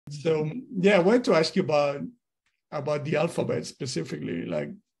So yeah, I wanted to ask you about the alphabet specifically. Like,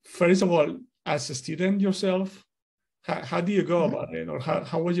 first of all, as a student yourself, how do you go about it, or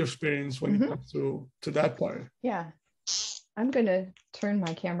how was your experience when it comes to that part? Yeah, I'm going to turn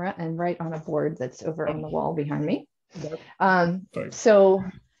my camera and write on a board that's over on the wall behind me. So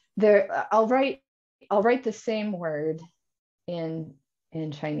there, I'll write the same word in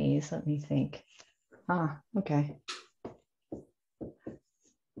Chinese. Let me think. Okay.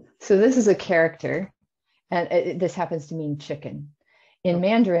 So this is a character, and this happens to mean chicken. In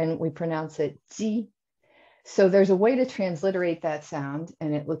Mandarin, we pronounce it ji. So there's a way to transliterate that sound,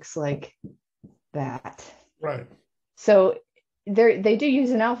 and it looks like that. Right. So they do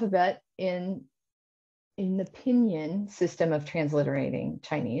use an alphabet in the pinyin system of transliterating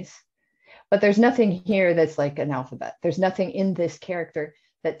Chinese, but there's nothing here that's like an alphabet. There's nothing in this character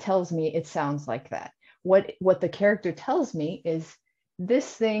that tells me it sounds like that. What the character tells me is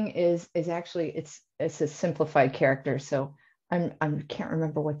this thing is actually it's a simplified character. So I can't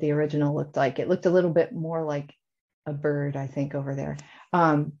remember what the original looked like. It looked a little bit more like a bird, I think, over there.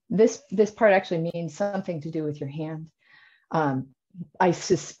 This part actually means something to do with your hand. I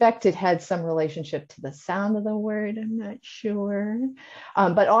suspect it had some relationship to the sound of the word. I'm not sure.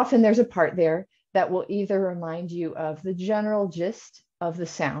 But often there's a part there that will either remind you of the general gist of the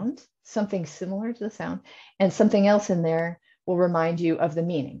sound, something similar to the sound, and something else in there will remind you of the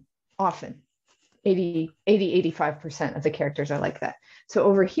meaning. Often 85% of the characters are like that. So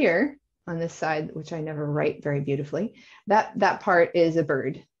over here on this side, which I never write very beautifully, that part is a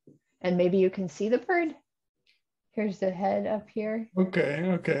bird. And maybe you can see the bird. Here's the head up here. Okay.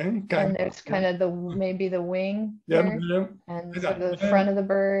 And there's kind of maybe the wing here, and sort of the front of the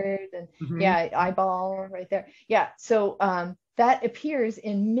bird, and eyeball right there. Yeah, so that appears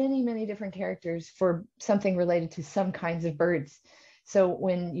in many, many different characters for something related to some kinds of birds. So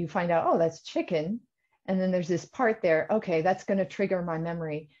when you find out, oh, that's chicken, and then there's this part there, okay, that's going to trigger my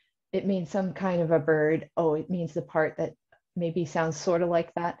memory. It means some kind of a bird. Oh, it means the part that maybe sounds sort of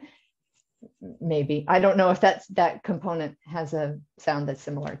like that. Maybe. I don't know if that component has a sound that's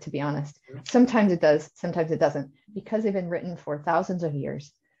similar, to be honest. Sometimes it does, sometimes it doesn't. Because they've been written for thousands of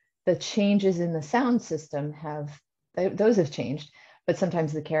years, the changes in the sound system have changed, but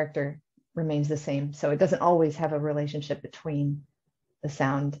sometimes the character remains the same. So it doesn't always have a relationship between the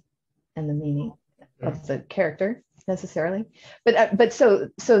sound and the meaning of the character necessarily. But so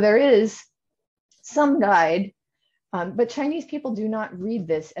there is some guide. But Chinese people do not read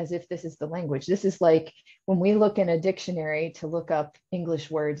this as if this is the language. This is like when we look in a dictionary to look up English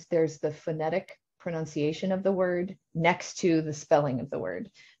words, there's the phonetic pronunciation of the word next to the spelling of the word.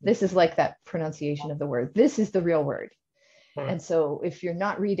 This is like that pronunciation of the word. This is the real word. And so if you're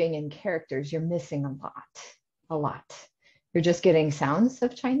not reading in characters, you're missing a lot. You're just getting sounds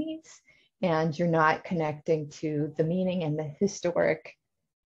of Chinese, and you're not connecting to the meaning and the historic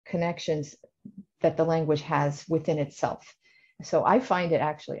connections that the language has within itself. So I find it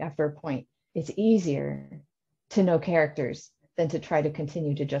actually, after a point, it's easier to know characters than to try to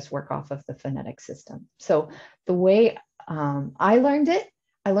continue to just work off of the phonetic system. So the way I learned it,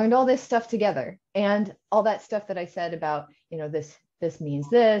 I learned all this stuff together, and all that stuff that I said about, this means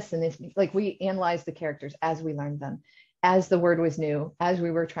this, and this, like we analyzed the characters as we learned them, as the word was new, as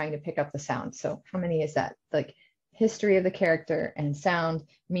we were trying to pick up the sound. So how many is that? Like history of the character and sound,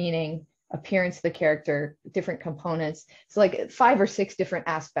 meaning, appearance of the character, different components. So like 5 or 6 different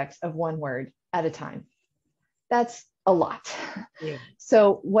aspects of one word at a time. That's a lot. Yeah.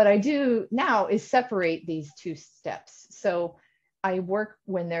 So what I do now is separate these 2 steps. So I work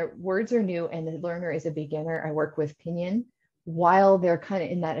when their words are new and the learner is a beginner, I work with pinyin while they're kind of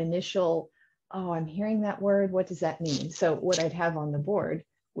in that initial, oh, I'm hearing that word, what does that mean? So what I'd have on the board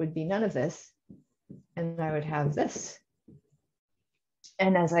would be none of this, and I would have this.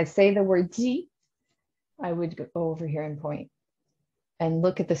 And as I say the word ji, I would go over here and point and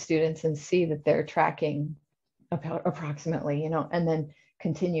look at the students and see that they're tracking approximately, and then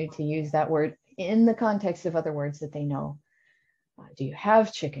continue to use that word in the context of other words that they know. Do you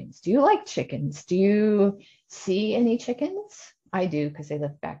have chickens? Do you like chickens? Do you see any chickens? I do, because they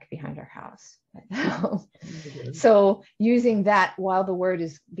live back behind our house. So using that while the word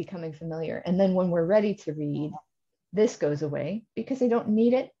is becoming familiar. And then when we're ready to read, this goes away because they don't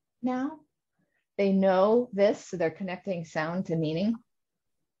need it now. They know this, so they're connecting sound to meaning.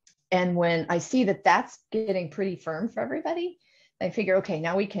 And when I see that that's getting pretty firm for everybody, I figure, okay,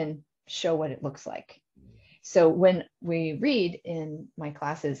 now we can show what it looks like. So when we read in my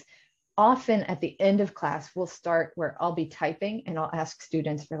classes, often at the end of class, we'll start where I'll be typing and I'll ask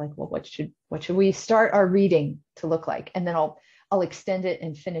students for like, well, what should we start our reading to look like? And then I'll I'll extend it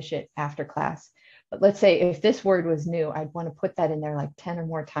and finish it after class. But let's say if this word was new, I'd want to put that in there like 10 or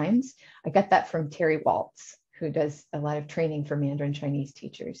more times. I got that from Terry Waltz, who does a lot of training for Mandarin Chinese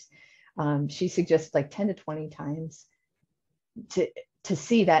teachers. She suggests like 10 to 20 times to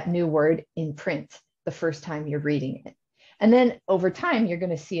see that new word in print the first time you're reading it. And then over time, you're going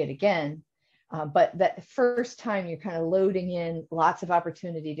to see it again. But that first time you're kind of loading in lots of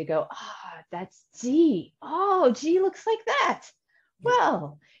opportunity to go, that's G. Oh, G looks like that.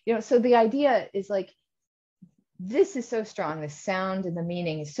 Well, so the idea is like, this is so strong. The sound and the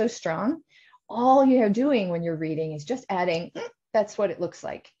meaning is so strong. All you're doing when you're reading is just adding, that's what it looks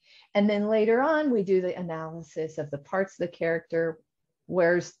like. And then later on, we do the analysis of the parts of the character.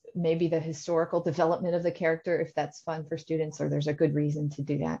 Where's maybe the historical development of the character, if that's fun for students, or there's a good reason to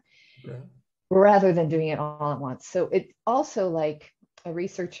do that, rather than doing it all at once. So it also, like a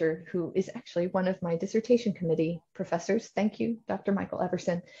researcher who is actually one of my dissertation committee professors, thank you, Dr. Michael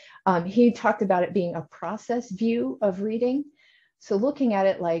Everson, he talked about it being a process view of reading. So looking at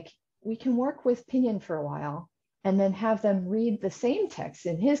it like, we can work with Pinyin for a while and then have them read the same text.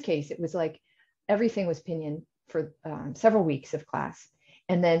 In his case, it was like everything was Pinyin for several weeks of class.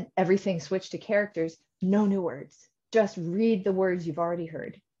 And then everything switched to characters, no new words, just read the words you've already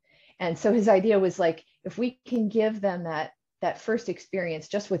heard. And so his idea was like, if we can give them that first experience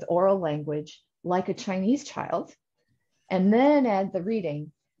just with oral language, like a Chinese child, and then add the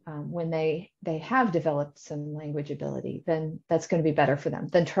reading when they have developed some language ability, then that's going to be better for them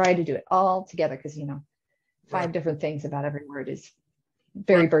than try to do it all together. Because, 5 different things about every word is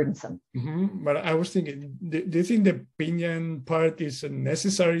very burdensome. Mm-hmm. But I was thinking, do you think the Pinyin part is a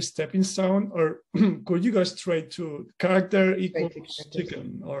necessary stepping stone, or could you go straight to character equals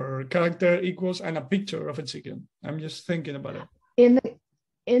chicken, or character equals and a picture of a chicken? I'm just thinking about it.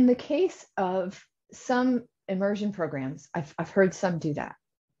 In the case of some immersion programs, I've heard some do that,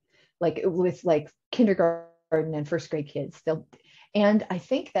 like with like kindergarten and first grade kids. And I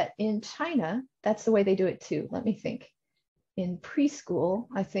think that in China, that's the way they do it too. Let me think. In preschool,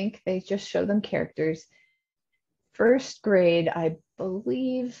 I think they just show them characters. First grade, I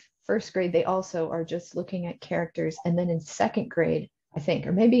believe they also are just looking at characters. And then in second grade, I think,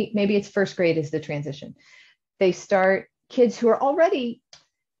 or maybe it's first grade is the transition. They start kids who are already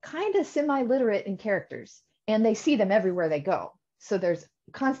kind of semi-literate in characters, and they see them everywhere they go. So there's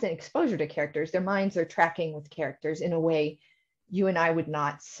constant exposure to characters. Their minds are tracking with characters in a way you and I would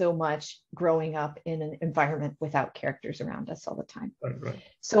not so much growing up in an environment without characters around us all the time. Right.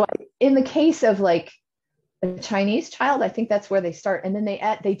 So in the case of like a Chinese child, I think that's where they start. And then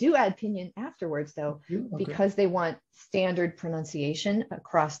they do add Pinyin afterwards though, because they want standard pronunciation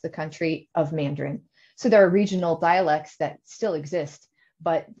across the country of Mandarin. So there are regional dialects that still exist,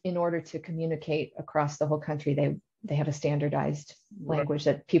 but in order to communicate across the whole country, they have a standardized language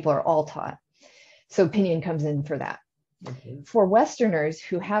that people are all taught. So Pinyin comes in for that. Okay. For Westerners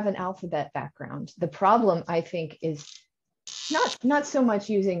who have an alphabet background, the problem, I think, is not so much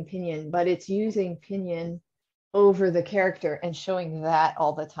using Pinyin, but it's using Pinyin over the character and showing that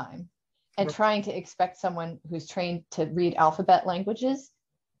all the time, and trying to expect someone who's trained to read alphabet languages,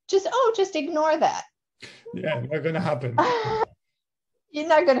 just ignore that. Yeah, not going to happen. You're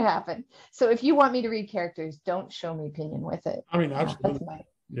not going to happen. So if you want me to read characters, don't show me Pinyin with it. I mean, absolutely.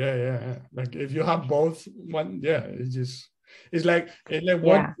 Yeah. Like if you have both, it's like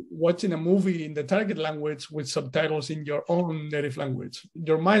watching a movie in the target language with subtitles in your own native language.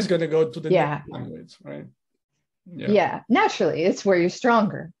 Your mind's gonna go to the native language, right? Yeah, naturally, it's where you're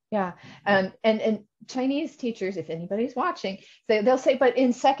stronger. Yeah, and Chinese teachers, if anybody's watching, they'll say, but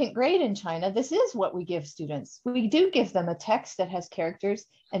in second grade in China, this is what we give students. We do give them a text that has characters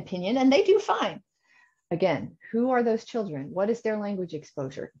and Pinyin, and they do fine. Again, who are those children? What is their language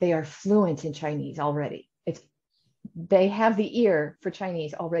exposure? They are fluent in Chinese already. They have the ear for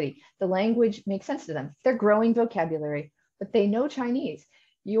Chinese already. The language makes sense to them. They're growing vocabulary, but they know Chinese.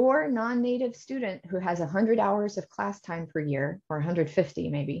 Your non-native student who has 100 hours of class time per year, or 150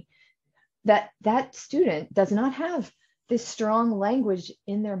 maybe, that student does not have this strong language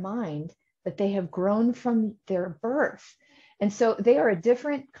in their mind that they have grown from their birth. And so they are a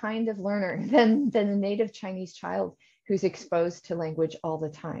different kind of learner than a native Chinese child who's exposed to language all the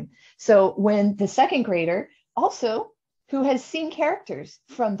time. So when the second grader also, who has seen characters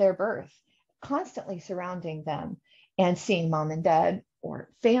from their birth, constantly surrounding them and seeing mom and dad or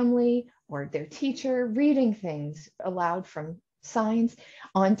family or their teacher reading things aloud from signs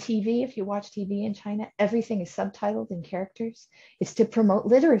on TV. If you watch TV in China, everything is subtitled in characters. It's to promote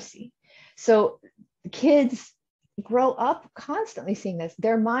literacy. So kids grow up constantly seeing this.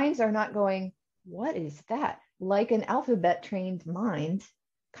 Their minds are not going, what is that? like an alphabet trained mind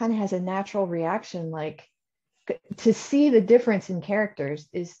kind of has a natural reaction, like to see the difference in characters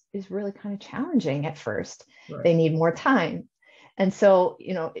is really kind of challenging at first. Right. They need more time. And so,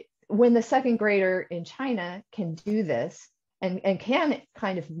 you know, when the second grader in China can do this and can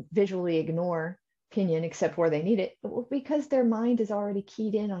kind of visually ignore pinyin except where they need it, well, because their mind is already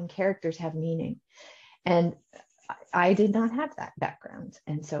keyed in on characters have meaning. And I did not have that background.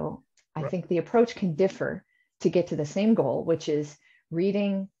 And so I think the approach can differ to get to the same goal, which is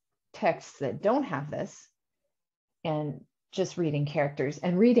reading texts that don't have this and just reading characters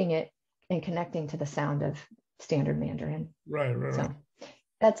and reading it and connecting to the sound of standard Mandarin. Right. So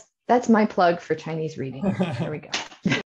that's my plug for Chinese reading. There we go.